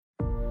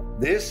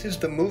This is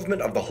the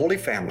movement of the Holy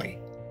Family.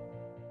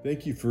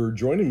 Thank you for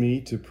joining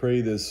me to pray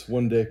this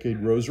one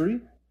decade rosary.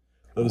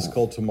 Let us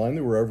call to mind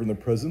that we're ever in the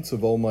presence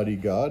of Almighty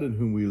God, in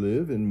whom we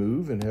live and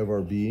move and have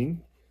our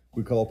being.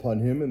 We call upon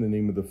him in the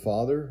name of the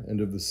Father,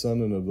 and of the Son,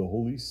 and of the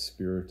Holy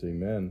Spirit.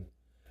 Amen.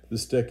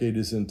 This decade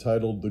is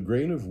entitled The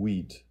Grain of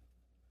Wheat.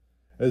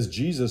 As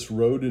Jesus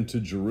rode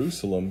into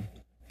Jerusalem,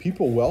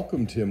 people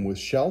welcomed him with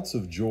shouts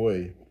of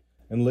joy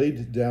and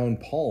laid down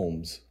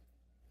palms.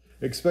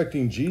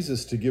 Expecting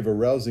Jesus to give a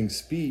rousing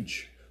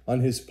speech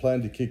on his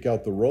plan to kick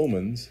out the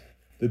Romans,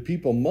 the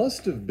people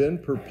must have been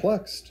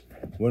perplexed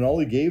when all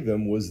he gave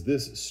them was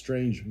this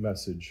strange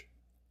message.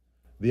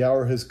 The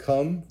hour has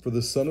come for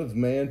the Son of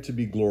Man to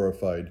be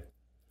glorified.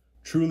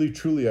 Truly,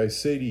 truly, I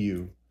say to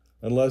you,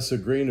 unless a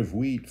grain of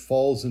wheat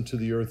falls into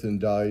the earth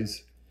and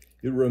dies,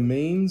 it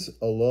remains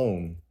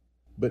alone.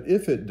 But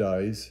if it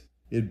dies,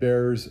 it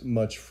bears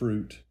much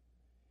fruit.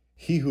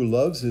 He who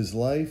loves his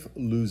life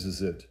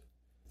loses it,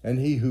 and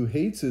he who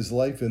hates his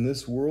life in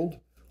this world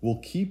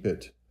will keep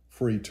it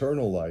for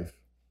eternal life.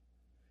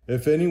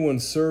 If anyone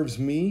serves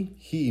me,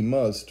 he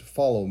must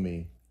follow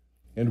me,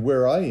 and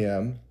where I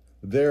am,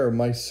 there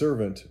my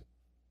servant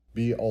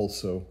be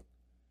also.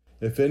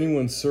 If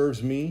anyone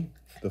serves me,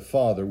 the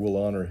Father will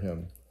honor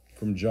him.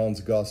 From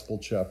John's Gospel,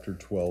 chapter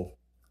 12.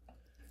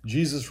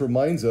 Jesus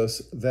reminds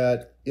us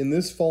that in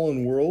this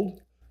fallen world,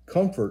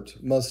 comfort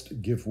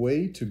must give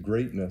way to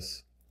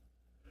greatness.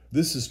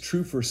 This is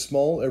true for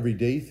small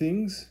everyday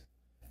things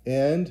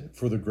and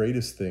for the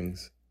greatest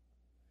things.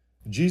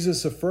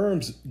 Jesus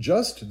affirms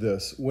just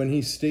this when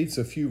he states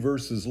a few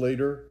verses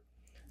later,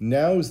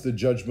 "Now is the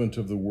judgment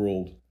of the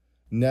world.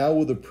 Now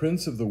will the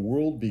prince of the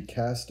world be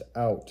cast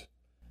out.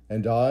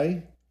 And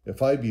I,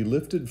 if I be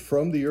lifted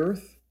from the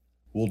earth,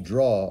 will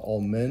draw all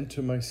men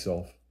to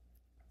myself."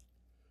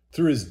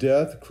 Through his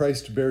death,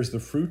 Christ bears the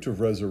fruit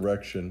of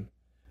resurrection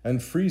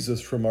and frees us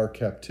from our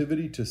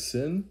captivity to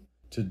sin,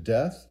 to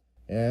death,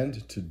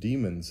 and to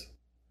demons.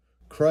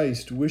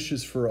 Christ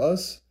wishes for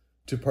us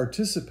to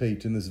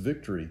participate in this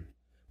victory,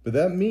 but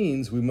that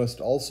means we must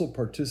also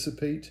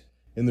participate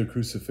in the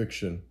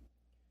crucifixion.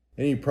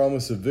 Any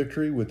promise of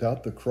victory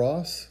without the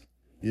cross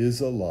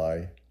is a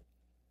lie.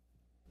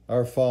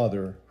 Our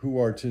Father, who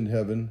art in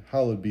heaven,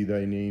 hallowed be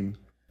thy name.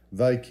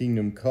 Thy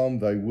kingdom come,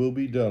 thy will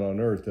be done on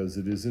earth as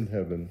it is in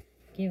heaven.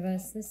 Give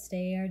us this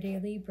day our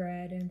daily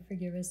bread, and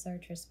forgive us our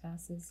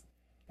trespasses,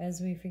 as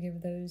we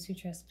forgive those who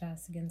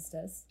trespass against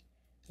us.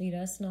 Lead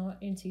us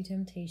not into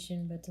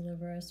temptation, but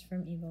deliver us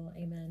from evil.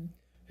 Amen.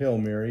 Hail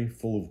Mary,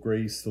 full of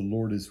grace, the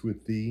Lord is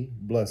with thee.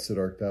 Blessed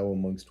art thou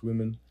amongst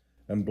women,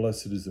 and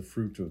blessed is the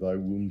fruit of thy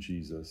womb,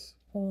 Jesus.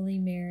 Holy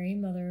Mary,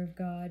 Mother of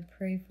God,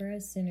 pray for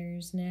us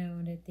sinners, now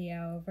and at the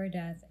hour of our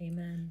death.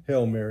 Amen.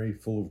 Hail Mary,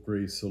 full of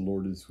grace, the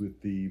Lord is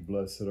with thee.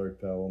 Blessed art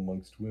thou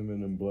amongst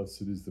women, and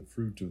blessed is the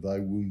fruit of thy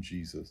womb,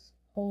 Jesus.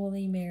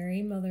 Holy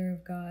Mary, Mother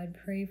of God,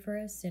 pray for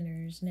us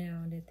sinners,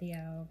 now and at the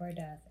hour of our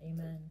death.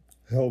 Amen.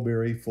 Hail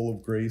Mary, full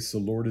of grace, the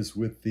Lord is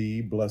with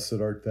thee.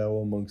 Blessed art thou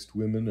amongst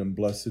women, and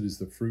blessed is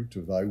the fruit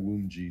of thy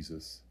womb,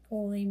 Jesus.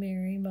 Holy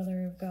Mary,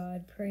 Mother of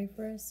God, pray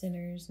for us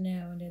sinners,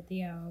 now and at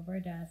the hour of our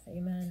death.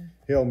 Amen.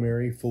 Hail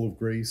Mary, full of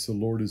grace, the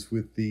Lord is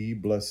with thee.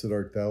 Blessed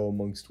art thou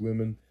amongst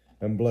women,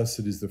 and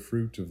blessed is the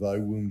fruit of thy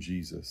womb,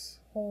 Jesus.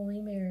 Holy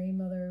Mary,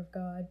 Mother of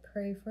God,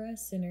 pray for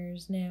us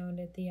sinners, now and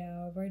at the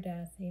hour of our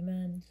death.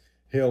 Amen.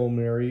 Hail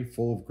Mary,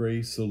 full of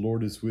grace, the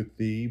Lord is with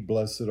thee.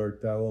 Blessed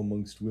art thou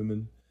amongst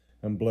women,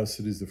 and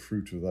blessed is the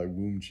fruit of thy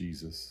womb,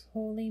 Jesus.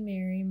 Holy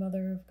Mary,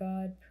 Mother of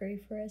God, pray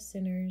for us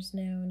sinners,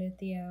 now and at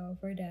the hour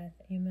of our death.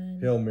 Amen.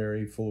 Hail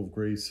Mary, full of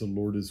grace, the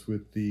Lord is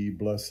with thee.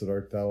 Blessed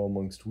art thou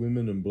amongst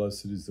women, and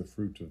blessed is the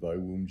fruit of thy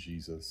womb,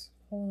 Jesus.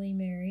 Holy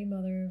Mary,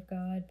 Mother of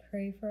God,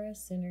 pray for us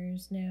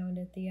sinners, now and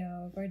at the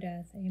hour of our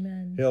death.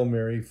 Amen. Hail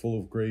Mary, full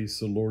of grace,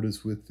 the Lord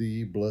is with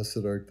thee.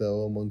 Blessed art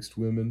thou amongst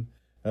women,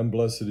 and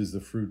blessed is the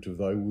fruit of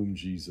thy womb,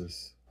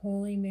 Jesus.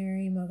 Holy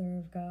Mary, Mother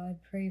of God,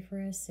 pray for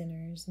us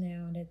sinners,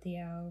 now and at the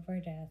hour of our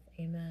death.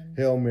 Amen.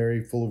 Hail Mary,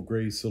 full of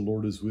grace, the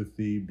Lord is with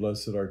thee.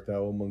 Blessed art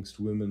thou amongst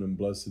women, and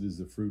blessed is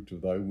the fruit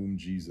of thy womb,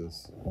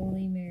 Jesus.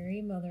 Holy Mary,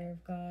 Mother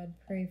of God,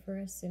 pray for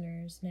us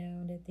sinners, now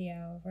and at the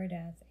hour of our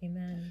death.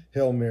 Amen.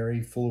 Hail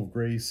Mary, full of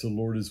grace, the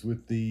Lord is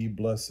with thee.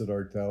 Blessed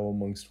art thou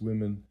amongst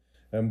women,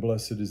 and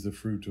blessed is the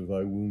fruit of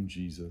thy womb,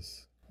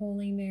 Jesus.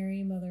 Holy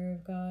Mary, Mother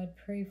of God,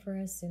 pray for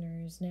us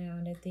sinners, now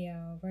and at the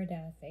hour of our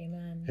death.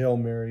 Amen. Hail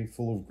Mary,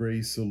 full of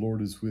grace, the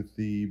Lord is with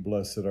thee.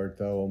 Blessed art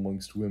thou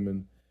amongst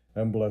women,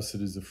 and blessed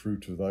is the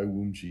fruit of thy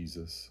womb,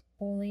 Jesus.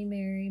 Holy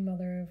Mary,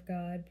 Mother of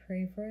God,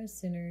 pray for us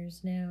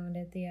sinners, now and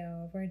at the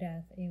hour of our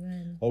death.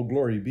 Amen. All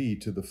glory be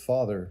to the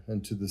Father,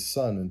 and to the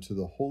Son, and to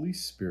the Holy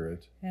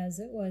Spirit. As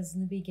it was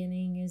in the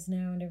beginning, is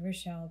now, and ever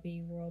shall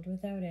be, world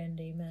without end.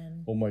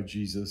 Amen. O my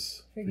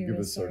Jesus, forgive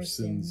us our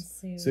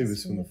sins, save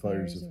us from the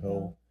fires of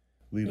hell.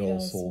 Lead all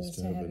souls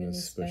to heaven,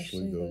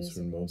 especially those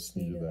who are in most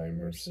need of thy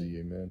mercy.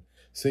 Amen.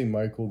 Saint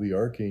Michael the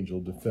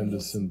Archangel, defend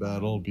us in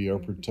battle, be our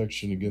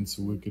protection against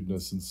the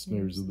wickedness and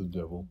snares of the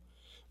devil.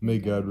 May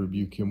God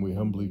rebuke him, we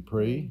humbly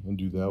pray, and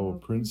do thou, O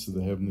Prince of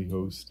the heavenly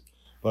host,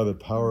 by the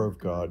power of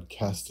God,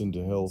 cast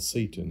into hell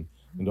Satan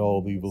and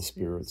all the evil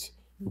spirits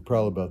who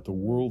prowl about the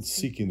world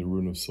seeking the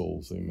ruin of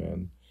souls.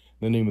 Amen.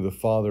 In the name of the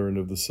Father, and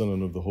of the Son,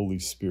 and of the Holy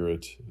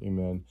Spirit.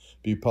 Amen.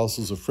 Be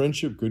apostles of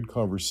friendship, good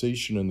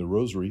conversation, and the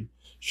rosary.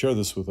 Share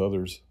this with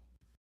others.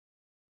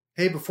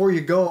 Hey, before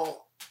you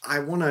go, I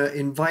want to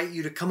invite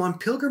you to come on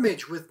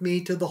pilgrimage with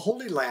me to the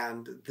Holy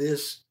Land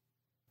this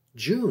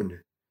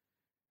June.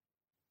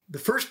 The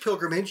first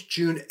pilgrimage,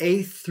 June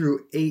 8th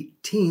through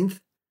 18th.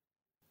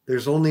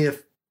 There's only a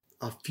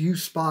few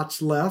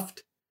spots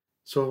left.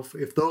 So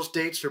if those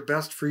dates are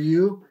best for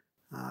you,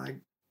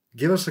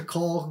 give us a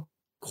call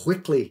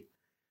quickly.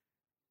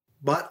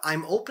 But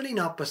I'm opening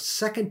up a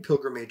second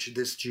pilgrimage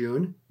this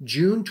June,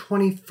 June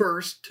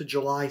 21st to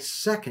July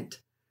 2nd.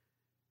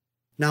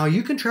 Now,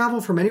 you can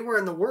travel from anywhere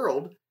in the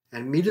world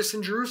and meet us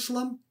in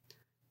Jerusalem.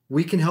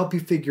 We can help you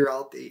figure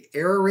out the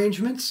air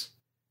arrangements.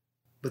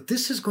 But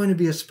this is going to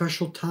be a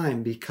special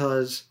time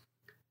because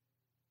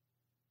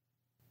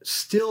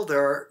still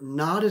there are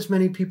not as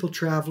many people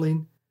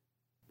traveling.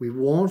 We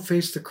won't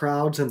face the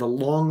crowds and the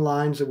long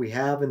lines that we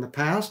have in the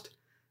past.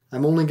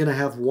 I'm only going to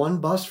have one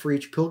bus for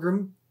each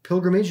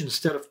pilgrimage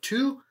instead of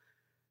two.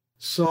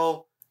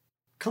 So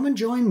come and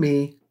join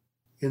me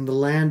in the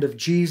land of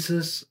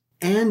Jesus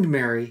and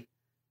Mary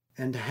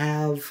and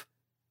have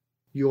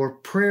your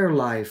prayer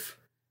life,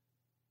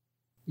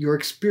 your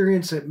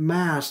experience at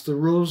Mass, the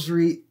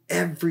Rosary,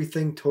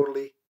 everything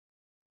totally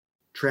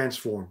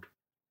transformed.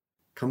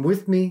 Come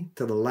with me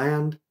to the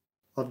land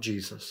of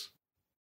Jesus.